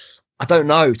job, I don't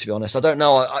know, to be honest. I don't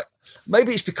know.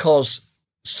 Maybe it's because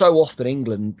so often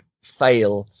England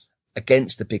fail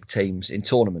against the big teams in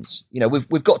tournaments.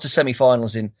 We've got to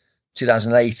semi-finals in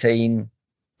 2018.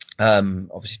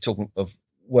 Obviously, talking of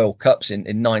World Cups in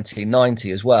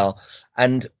 1990 as well.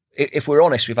 And if we're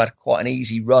honest, we've had quite an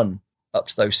easy run up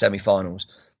to those semi-finals.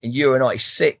 In Euro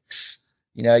 96,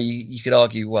 you could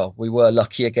argue, well, we were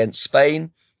lucky against Spain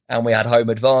and we had home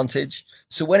advantage.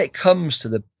 So when it comes to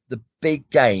the big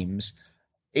games,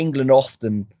 England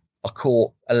often are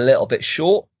caught a little bit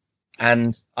short.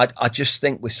 And I just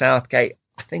think with Southgate,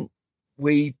 I think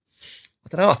we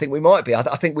might be. I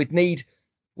think we'd need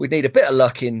a bit of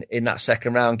luck in that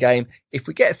second round game. If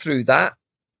we get through that,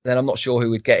 then I'm not sure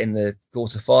who would get in the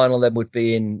quarter final. Then would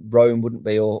be in Rome, wouldn't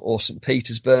be, or St.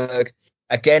 Petersburg.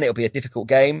 Again, it'll be a difficult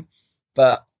game.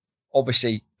 But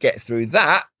obviously get through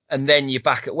that, and then you're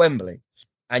back at Wembley.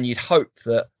 And you'd hope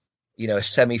that, a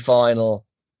semi-final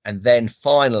and then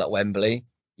final at Wembley,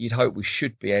 you'd hope we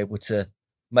should be able to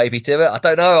maybe do it. I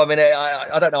don't know. I mean,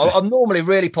 I don't know. I'm normally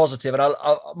really positive, and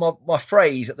my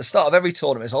phrase at the start of every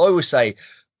tournament is I always say,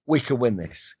 we can win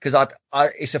this. Because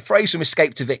it's a phrase from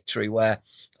Escape to Victory, where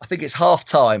I think it's half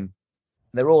time.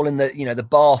 They're all in the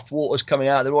bath water's coming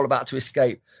out. They're all about to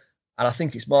escape. And I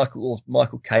think it's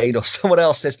Michael Caine or someone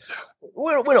else says,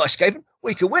 we're not escaping.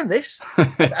 We can win this.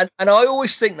 and I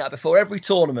always think that before every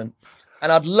tournament.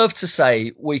 And I'd love to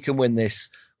say we can win this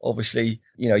obviously,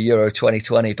 Euro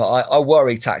 2020. But I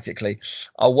worry tactically.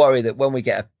 I worry that when we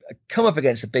come up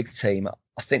against a big team,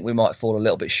 I think we might fall a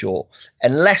little bit short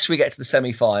unless we get to the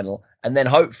semi-final. And then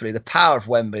hopefully the power of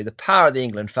Wembley, the power of the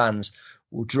England fans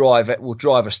will drive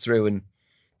us through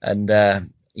and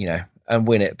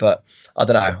win it. But I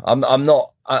don't know.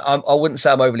 I wouldn't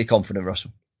say I'm overly confident,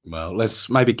 Russell. Well,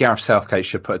 maybe Gareth Southgate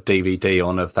should put a DVD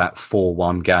on of that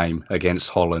 4-1 game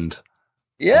against Holland.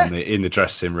 Yeah. In the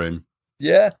dressing room.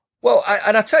 Yeah. Well,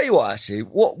 and I tell you what, actually,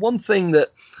 one thing that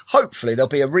hopefully there'll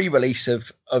be a re-release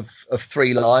of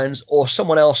Three Lions, or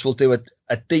someone else will do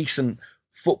a decent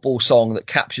football song that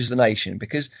captures the nation,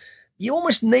 because you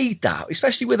almost need that,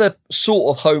 especially with a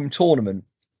sort of home tournament.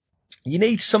 You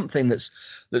need something that's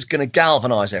going to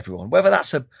galvanise everyone, whether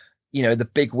that's the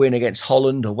big win against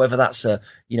Holland, or whether that's a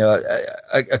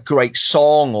great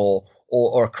song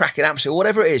or a cracking atmosphere,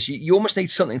 whatever it is. You almost need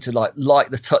something to like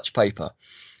the touch paper.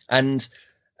 And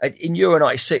in Euro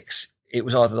 96, it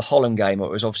was either the Holland game or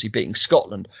it was obviously beating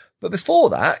Scotland. But before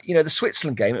that, the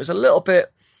Switzerland game, it was a little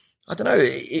bit, I don't know,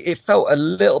 it felt a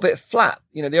little bit flat.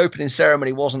 The opening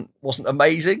ceremony wasn't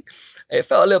amazing. It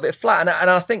felt a little bit flat. And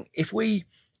I think if we,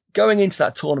 going into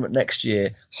that tournament next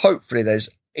year, hopefully there's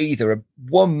either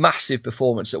one massive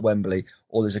performance at Wembley,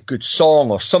 or there's a good song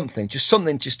or something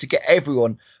just to get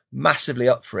everyone massively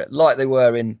up for it, like they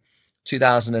were in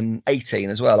 2018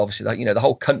 as well. Obviously, the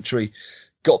whole country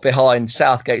got behind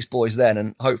Southgate's boys then,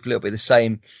 and hopefully it'll be the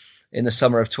same in the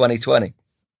summer of 2020.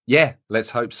 Yeah, let's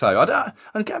hope so.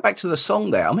 And going back to the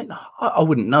song there, I mean, I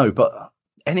wouldn't know, but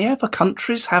any other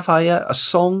countries have a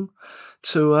song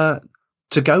to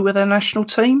go with their national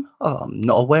team? Oh, I'm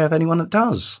not aware of anyone that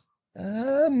does.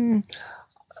 No,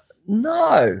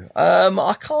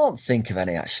 I can't think of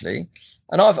any, actually.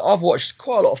 And I've watched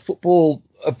quite a lot of football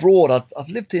abroad. I've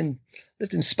lived in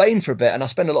Spain for a bit, and I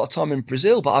spend a lot of time in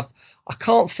Brazil, but I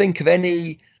can't think of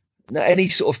any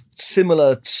sort of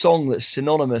similar song that's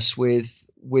synonymous with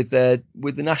the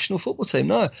national football team.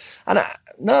 No, and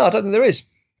I don't think there is.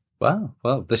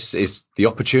 Well, this is the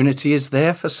opportunity is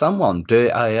there for someone.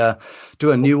 Do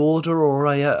a New Order or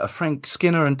a Frank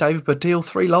Skinner and David Baddiel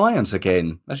Three Lions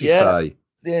again, as you say.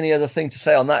 The only other thing to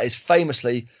say on that is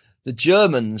famously the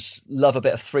Germans love a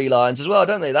bit of Three Lions as well,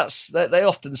 don't they? They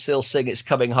often still sing "It's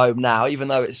Coming Home Now," even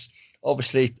though it's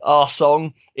obviously our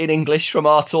song in English from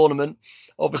our tournament.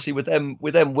 Obviously, with them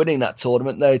winning that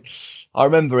tournament, I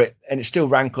remember it, and it still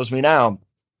rankles me now.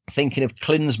 Thinking of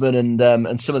Klinsmann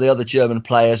and some of the other German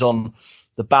players on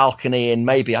the balcony, and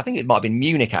maybe I think it might have been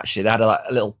Munich. Actually, they had a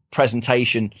little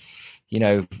presentation,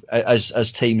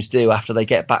 as teams do after they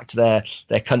get back to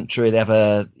their country. They have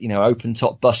a open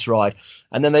top bus ride,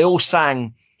 and then they all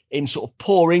sang in sort of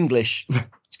poor English,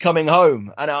 "It's Coming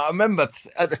Home." And I remember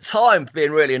at the time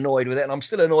being really annoyed with it, and I'm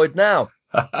still annoyed now.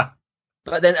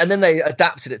 But then they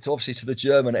adapted it to the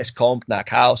German "Es kommt nach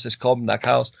Haus," "Es kommt nach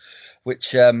Haus,"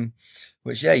 which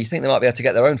you think they might be able to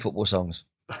get their own football songs.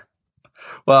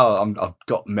 Well,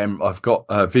 I've got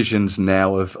visions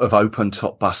now of open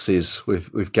top buses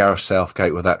with Gareth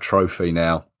Southgate with that trophy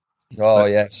now. Oh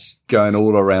yes, going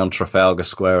all around Trafalgar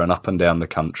Square and up and down the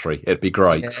country. It'd be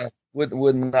great. Yeah,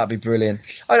 wouldn't that be brilliant?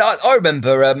 I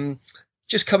remember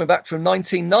just coming back from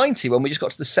 1990 when we just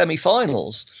got to the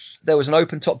semi-finals. There was an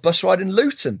open top bus ride in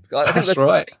Luton. That's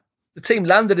right. The team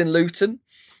landed in Luton,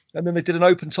 and then they did an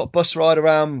open top bus ride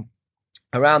around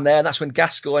there, and that's when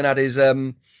Gascoigne had his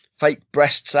fake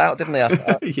breasts out, didn't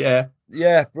he?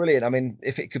 Yeah, brilliant. I mean,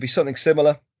 if it could be something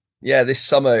similar, this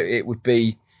summer it would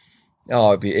be.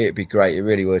 Oh, it'd be great. It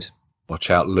really would.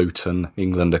 Watch out, Luton!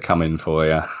 England are coming for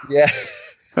you. Yeah.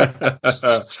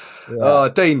 Oh,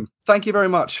 Dean, thank you very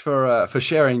much for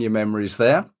sharing your memories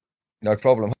there. No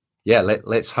problem. Yeah,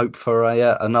 let's hope for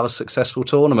another successful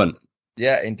tournament.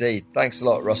 Yeah, indeed. Thanks a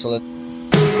lot, Russell.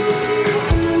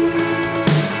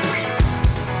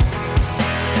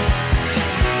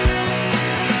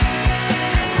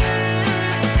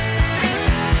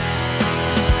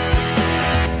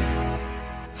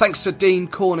 Thanks to Dean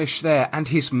Cornish there and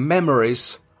his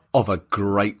memories of a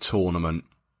great tournament.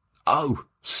 Oh,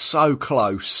 so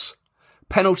close.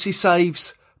 Penalty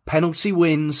saves, penalty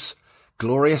wins,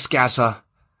 glorious Gaza,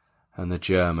 and the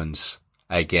Germans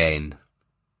again.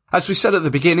 As we said at the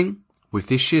beginning, with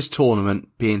this year's tournament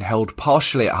being held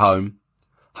partially at home,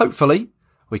 hopefully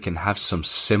we can have some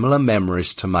similar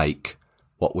memories to make,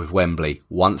 what with Wembley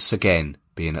once again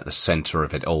being at the centre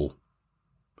of it all.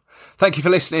 Thank you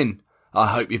for listening. I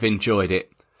hope you've enjoyed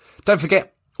it. Don't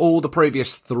forget, all the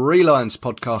previous Three Lions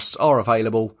podcasts are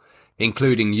available,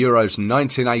 including Euros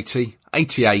 1980,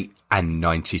 88 and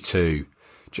 92.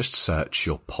 Just search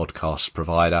your podcast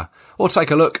provider or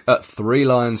take a look at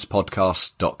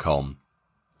threelionspodcast.com.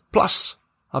 Plus,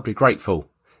 I'd be grateful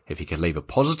if you could leave a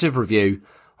positive review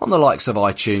on the likes of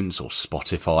iTunes or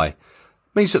Spotify. It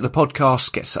means that the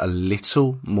podcast gets a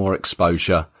little more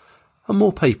exposure and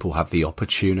more people have the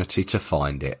opportunity to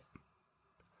find it.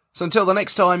 So until the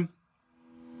next time,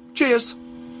 cheers!